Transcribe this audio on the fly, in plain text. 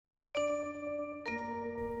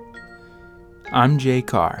I'm Jay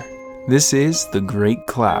Carr. This is The Great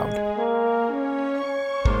Cloud.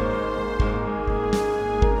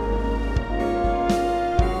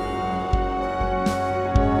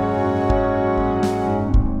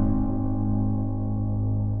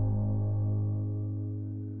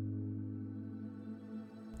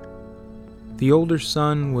 The older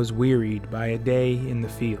son was wearied by a day in the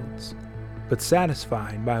fields, but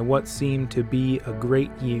satisfied by what seemed to be a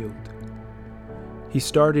great yield. He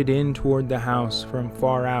started in toward the house from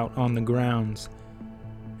far out on the grounds,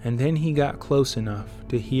 and then he got close enough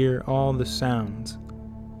to hear all the sounds.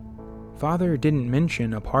 Father didn't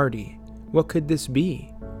mention a party. What could this be?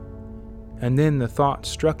 And then the thought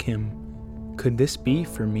struck him, could this be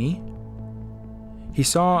for me? He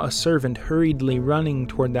saw a servant hurriedly running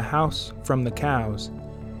toward the house from the cows.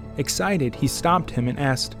 Excited, he stopped him and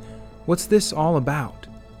asked, "What's this all about?"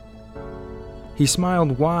 He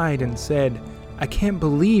smiled wide and said, "I can't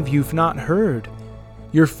believe you've not heard.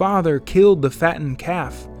 Your father killed the fattened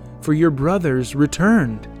calf, for your brothers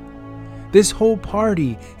returned. This whole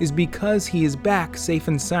party is because he is back safe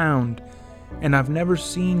and sound, and I've never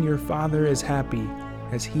seen your father as happy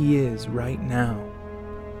as he is right now.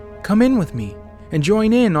 Come in with me and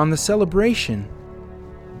join in on the celebration."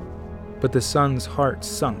 But the son's heart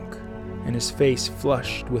sunk, and his face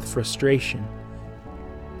flushed with frustration.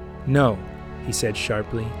 "No," he said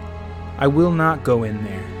sharply, "I will not go in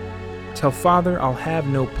there. Tell Father I'll have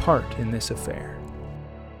no part in this affair."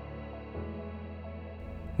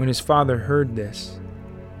 When his father heard this,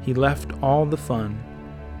 he left all the fun,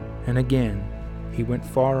 and again he went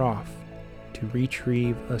far off to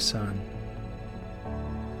retrieve a son.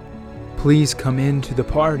 "Please come in to the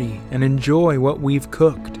party and enjoy what we've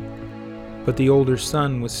cooked." But the older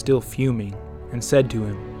son was still fuming and said to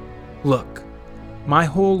him, "Look, my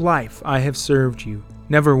whole life I have served you,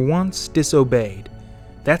 never once disobeyed.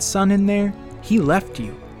 That son in there, he left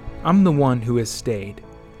you. I'm the one who has stayed.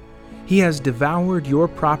 He has devoured your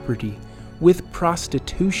property with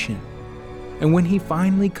prostitution. And when he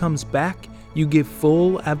finally comes back, you give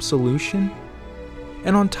full absolution?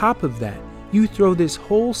 And on top of that, you throw this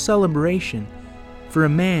whole celebration for a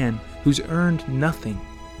man who's earned nothing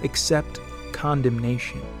except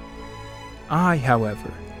condemnation. I,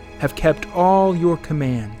 however, have kept all your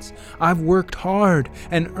commands. I've worked hard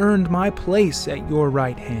and earned my place at your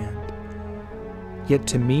right hand. Yet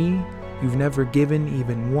to me, you've never given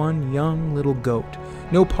even one young little goat.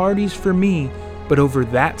 No parties for me, but over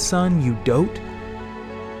that son you dote?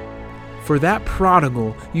 For that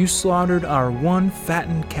prodigal, you slaughtered our one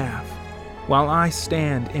fattened calf, while I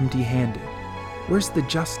stand empty-handed. Where's the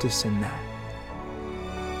justice in that?"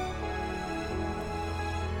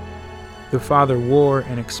 The father wore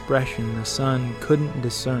an expression the son couldn't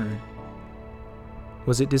discern.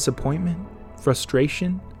 Was it disappointment,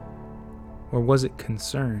 frustration, or was it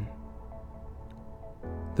concern?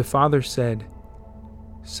 The father said,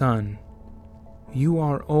 "Son, you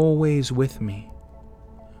are always with me.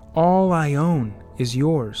 All I own is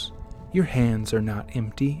yours. Your hands are not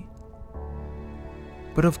empty.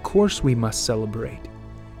 But of course we must celebrate.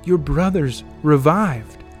 Your brother's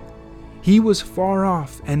revived. He was far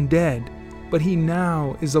off and dead, but he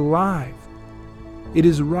now is alive. It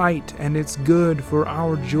is right and it's good for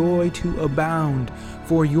our joy to abound,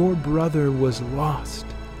 for your brother was lost,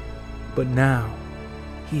 but now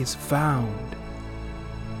he is found."